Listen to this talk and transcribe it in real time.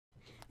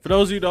For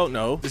those who don't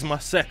know, this is my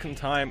second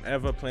time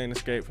ever playing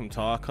Escape from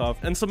Tarkov.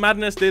 And some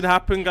madness did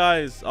happen,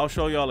 guys. I'll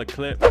show y'all a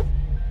clip. Can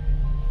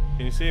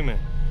you see me?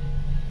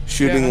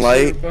 Shooting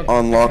light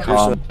on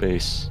lockers.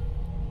 Base.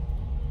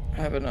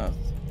 I have enough.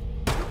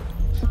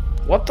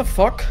 What the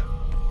fuck?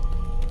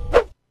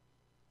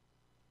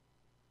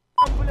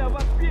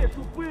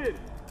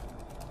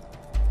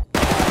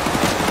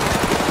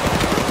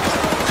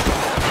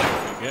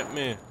 Get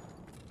me.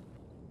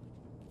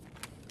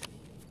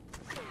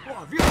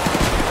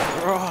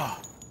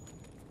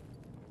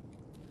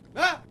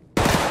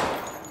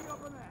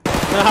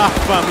 Nah,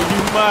 fam, are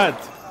you mad?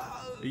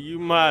 Are you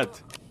mad?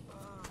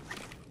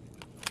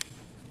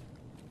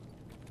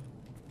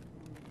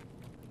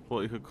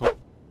 What you could call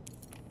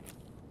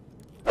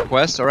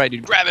Quest? Alright,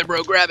 dude. Grab it,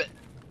 bro. Grab it.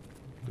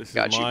 this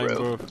Got is you, mine,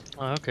 bro. bro.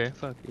 Oh, okay.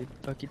 Fuck you.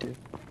 Fuck you, too.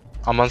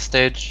 I'm on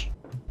stage.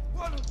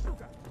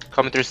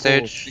 Coming through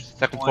stage.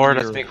 Second floor,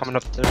 that's me coming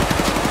up there.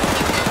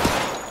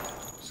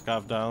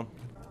 Scav down.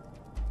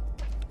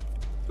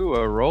 Ooh,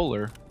 a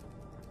roller.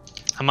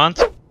 I'm on.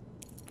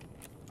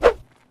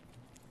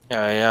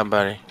 Yeah,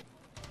 buddy.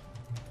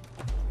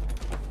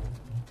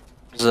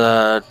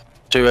 There's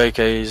 2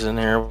 AKs in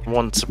here,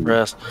 1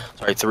 suppressed.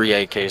 Sorry, 3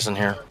 AKs in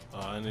here. Oh,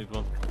 I need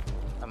one.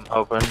 I'm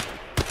hoping.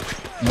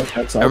 Nope,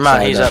 that's Never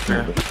mind, outside he's that up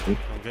here.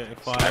 window. I'm getting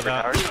fired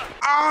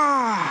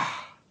at.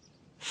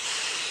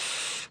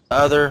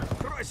 Other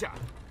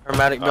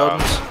hermetic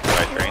buildings.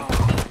 Right train.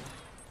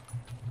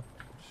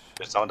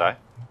 Did someone die?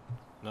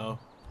 No.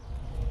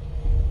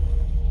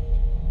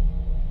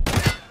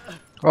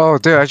 Oh,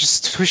 dude,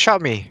 who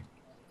shot me?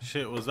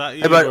 Shit, was that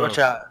you, Hey, buddy, bro? watch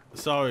out.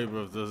 Sorry,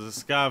 bro. There's a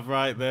scav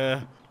right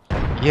there.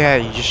 Yeah,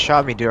 you just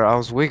shot me, dude. I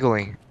was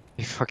wiggling.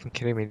 You fucking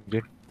kidding me,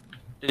 dude?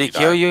 Did he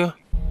kill you?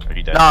 Are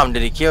you dead? Nom,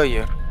 did he kill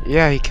you?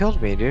 Yeah, he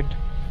killed me, dude.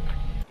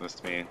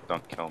 Listen to me.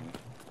 Don't kill me.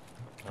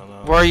 Oh, no.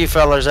 Where are you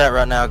fellas at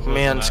right now?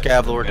 Me and Wasn't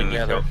Scav Lord accident,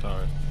 together.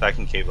 Sorry.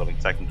 Second K building.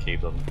 Second K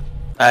building.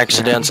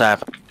 Accidents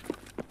happen.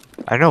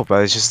 I know,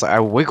 but it's just like I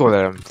wiggled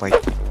at him, like.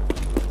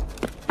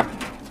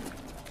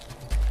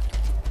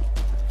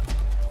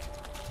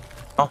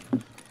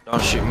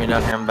 Don't shoot me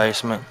down here in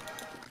basement.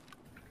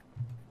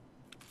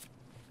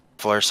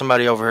 Flare,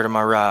 somebody over here to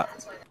my right.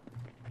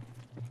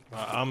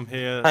 Right, I'm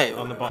here Hey.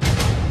 on the bottom.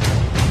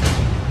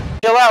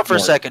 Chill out for a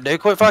second, dude.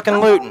 Quit fucking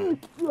looting.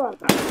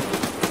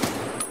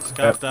 Scav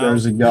Yep, down.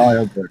 there's a guy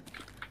up there.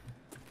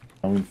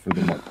 Coming for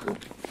the micro.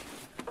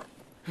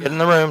 Get in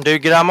the room,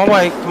 dude. Get out of my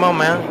way. Come on,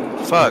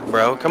 man. Fuck,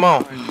 bro. Come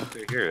on.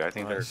 They're here. I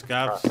think Right, they're.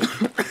 scavs.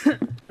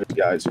 There's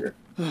guys here.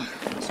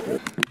 That's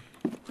good.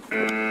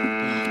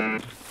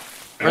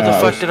 Where the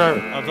fuck did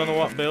I... I don't know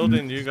what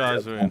building you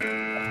guys are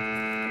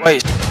in.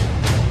 Wait.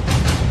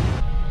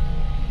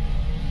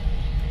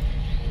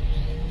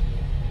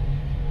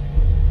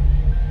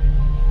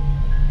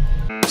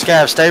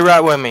 Scav, stay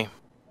right with me.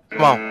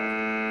 Come on.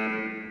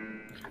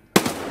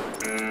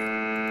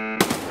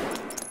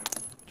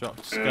 Drop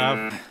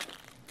scav.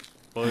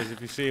 Boys,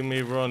 if you see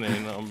me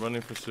running, I'm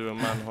running for sewer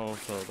manhole,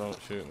 so don't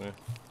shoot me.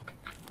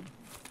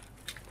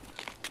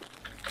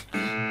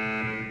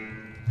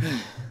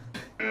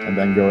 And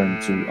then go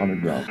into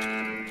underground.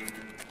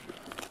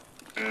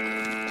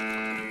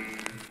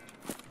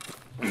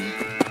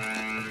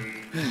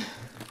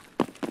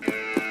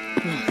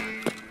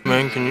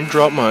 Man, can you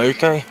drop my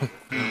AK?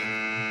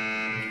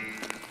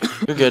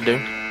 You're good,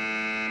 dude.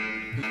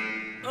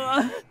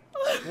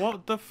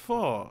 What the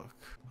fuck?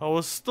 I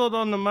was stood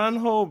on the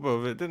manhole,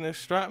 bro. It didn't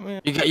extract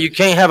me. You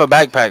can't have a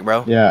backpack,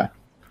 bro. Yeah.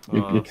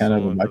 You Oh, can't have a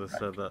someone could have backpack.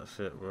 said that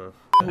shit, bro.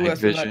 Night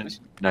vision.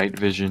 Night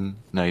vision.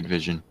 Night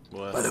vision.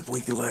 Where?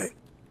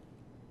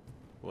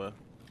 Where?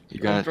 You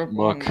got a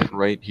muck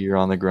right here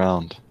on the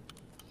ground.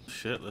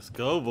 Shit, let's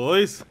go,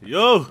 boys.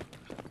 Yo!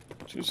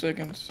 2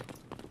 seconds.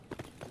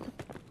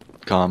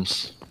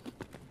 Comms.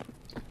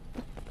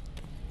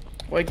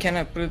 Why can't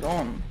I put it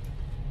on?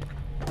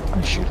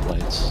 I shoot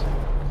lights.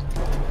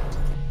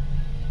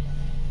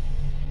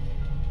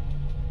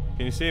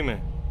 Can you see me?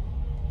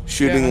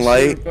 Shooting Yeah,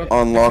 light but-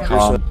 on lockers.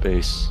 Comm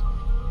base.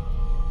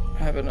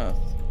 I have enough.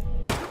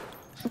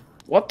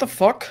 What the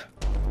fuck?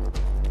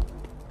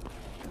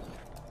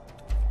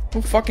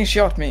 Who fucking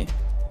shot me?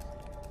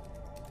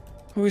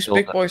 Who is Kill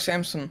Big that. Boy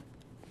Samson?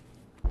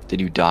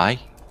 Did you die?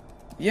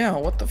 Yeah,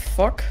 what the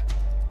fuck?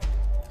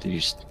 Did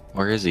you?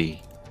 Where is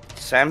he?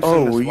 Samson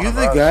Oh, is were one you of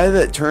the us. guy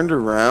that turned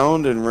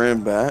around and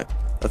ran back?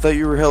 I thought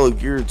you were hella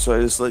geared, so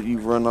I just let you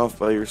run off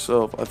by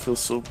yourself. I feel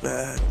so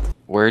bad.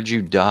 Where'd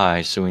you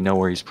die? So we know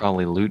where he's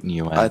probably looting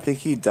you at. I think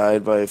he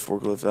died by a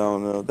forklift. I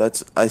don't know.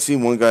 I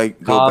seen one guy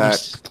go Comms.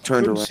 back,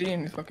 turned Couldn't around. see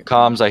any fucking.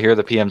 Comms. I hear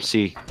the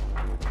PMC.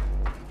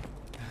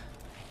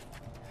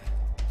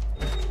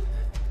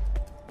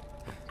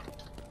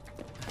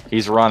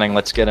 He's running.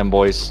 Let's get him,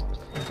 boys.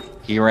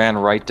 He ran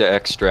right to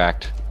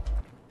extract.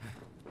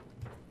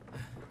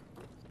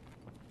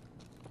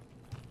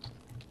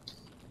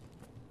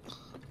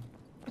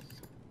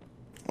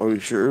 Are we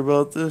sure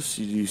about this?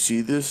 Did you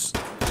see this?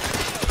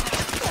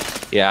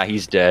 Yeah,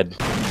 he's dead.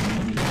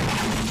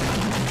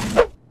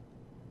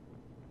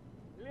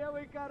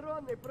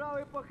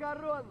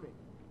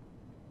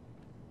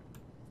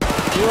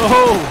 Yo!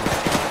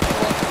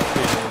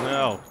 Fucking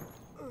hell.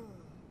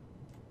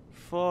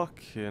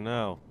 Fucking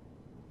hell.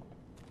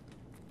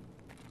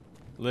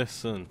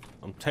 Listen,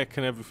 I'm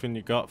taking everything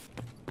you got.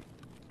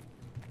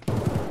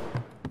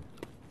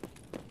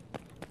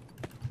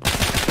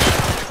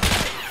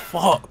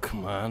 Fuck,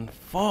 man.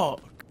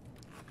 Fuck.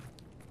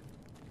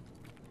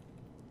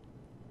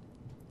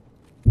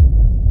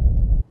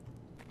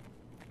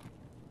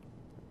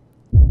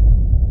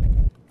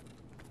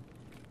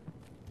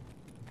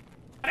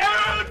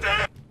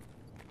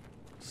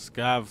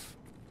 Scav.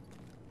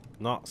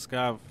 Not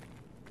Scav.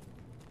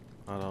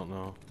 I don't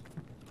know.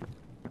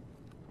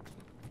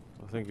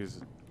 I think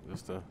he's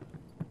just a...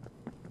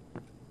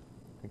 I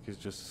think he's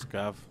just a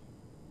Scav.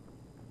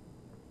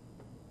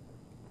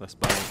 Let's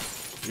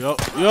bounce. Yo!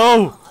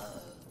 Yo!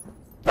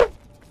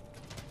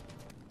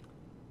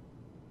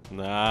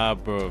 Nah,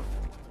 bro.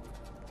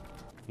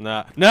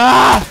 Nah.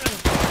 Nah!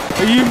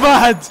 Are you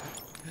mad?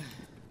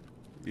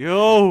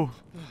 Yo!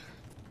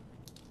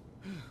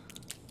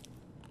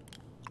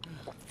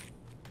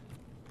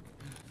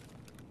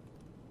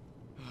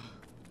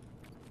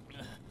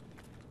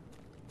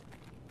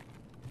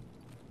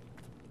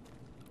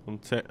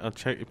 I'll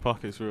check your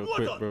pockets real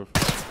quick, bro.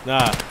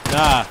 Nah,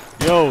 nah,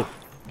 yo.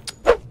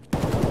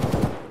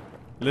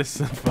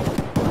 Listen,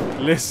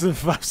 fam. Listen,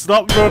 fam.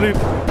 Stop running.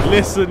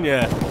 Listen,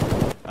 yeah.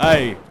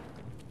 Hey.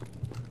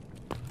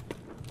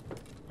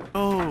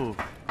 Oh.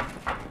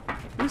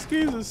 This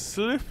game's a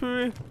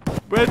slippery.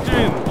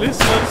 Brethren,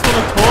 listen, I just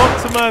want to talk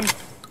to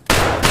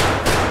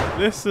man.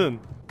 Listen.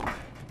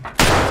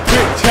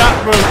 Quick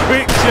chat, bro.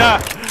 Quick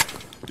chat.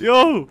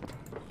 Yo.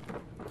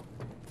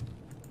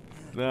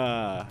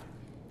 Nah.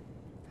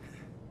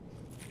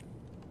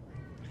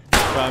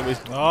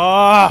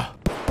 Ah!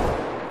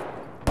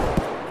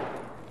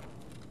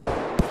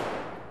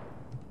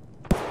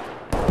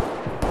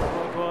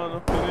 What going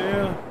up in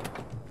here?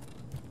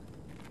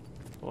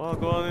 What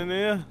going in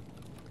here?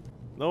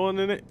 No one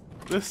in it.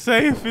 The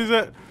safe is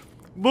at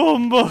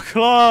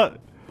Bumbleclot.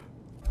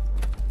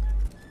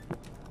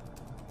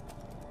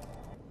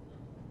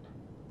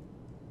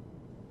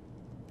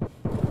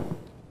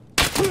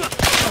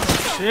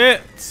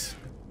 Shit.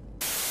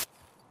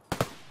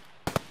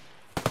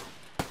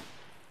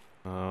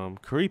 I'm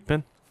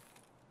creeping.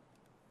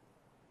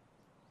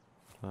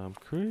 I'm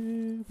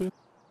creeping.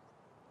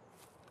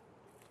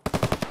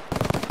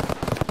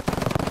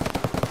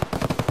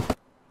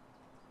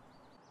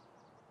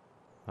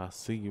 I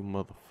see you,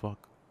 motherfucker.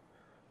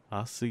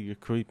 I see you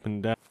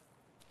creeping down.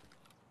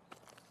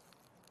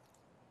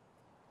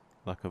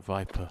 Like a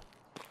viper.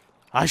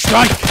 I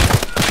strike!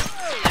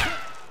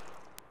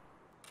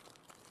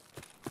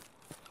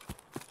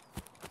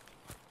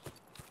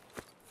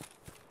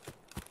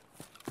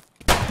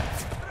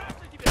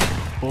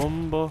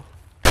 Bomba.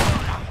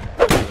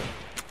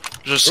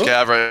 There's a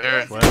scav right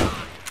here. Where?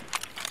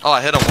 Oh,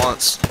 I hit him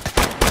once.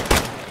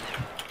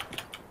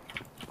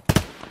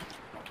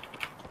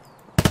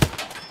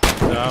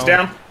 He's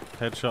down.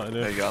 Headshot in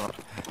There you it. got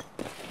him.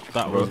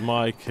 That was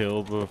my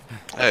kill, bro.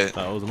 Hey,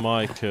 That was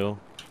my kill.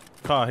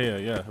 Car here,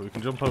 yeah. We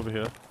can jump over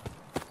here.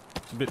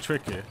 It's a bit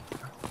tricky.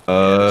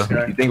 You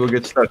think we'll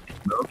get stuck?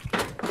 No.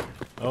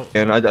 Oh.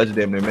 And I just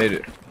damn near made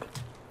it.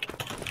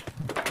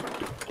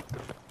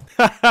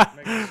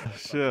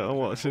 Shit, I'm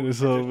watching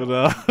this over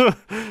now.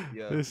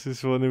 This is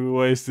funny, we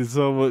wasted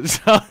so much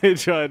time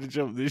trying to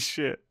jump this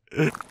shit.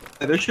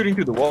 They're shooting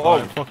through the wall.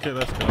 Alright, fuck it,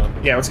 let's go.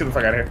 Yeah, let's get the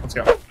fuck out of here. Let's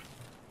go.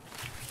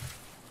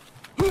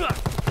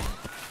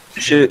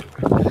 Shit.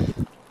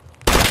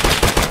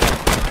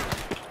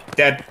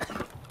 Dead.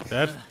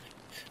 Dead?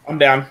 I'm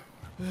down.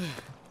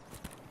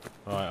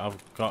 Alright,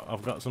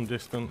 I've got some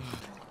distance.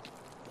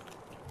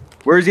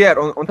 Where is he at?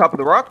 On top of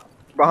the rock?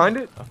 Behind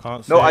it? I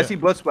can't see No, I it. see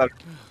blood splatter.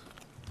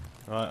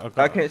 Right,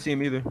 I can't see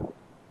him either.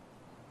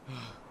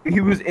 He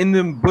was in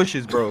them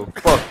bushes, bro.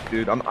 Fuck,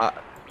 dude. I'm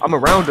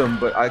around him,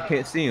 but I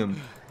can't see him.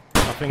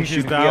 I think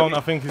he's down. I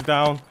think he's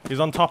down.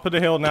 He's on top of the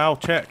hill now.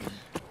 Check.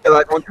 Yeah,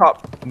 like on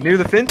top, near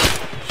the fence.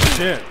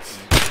 Shit.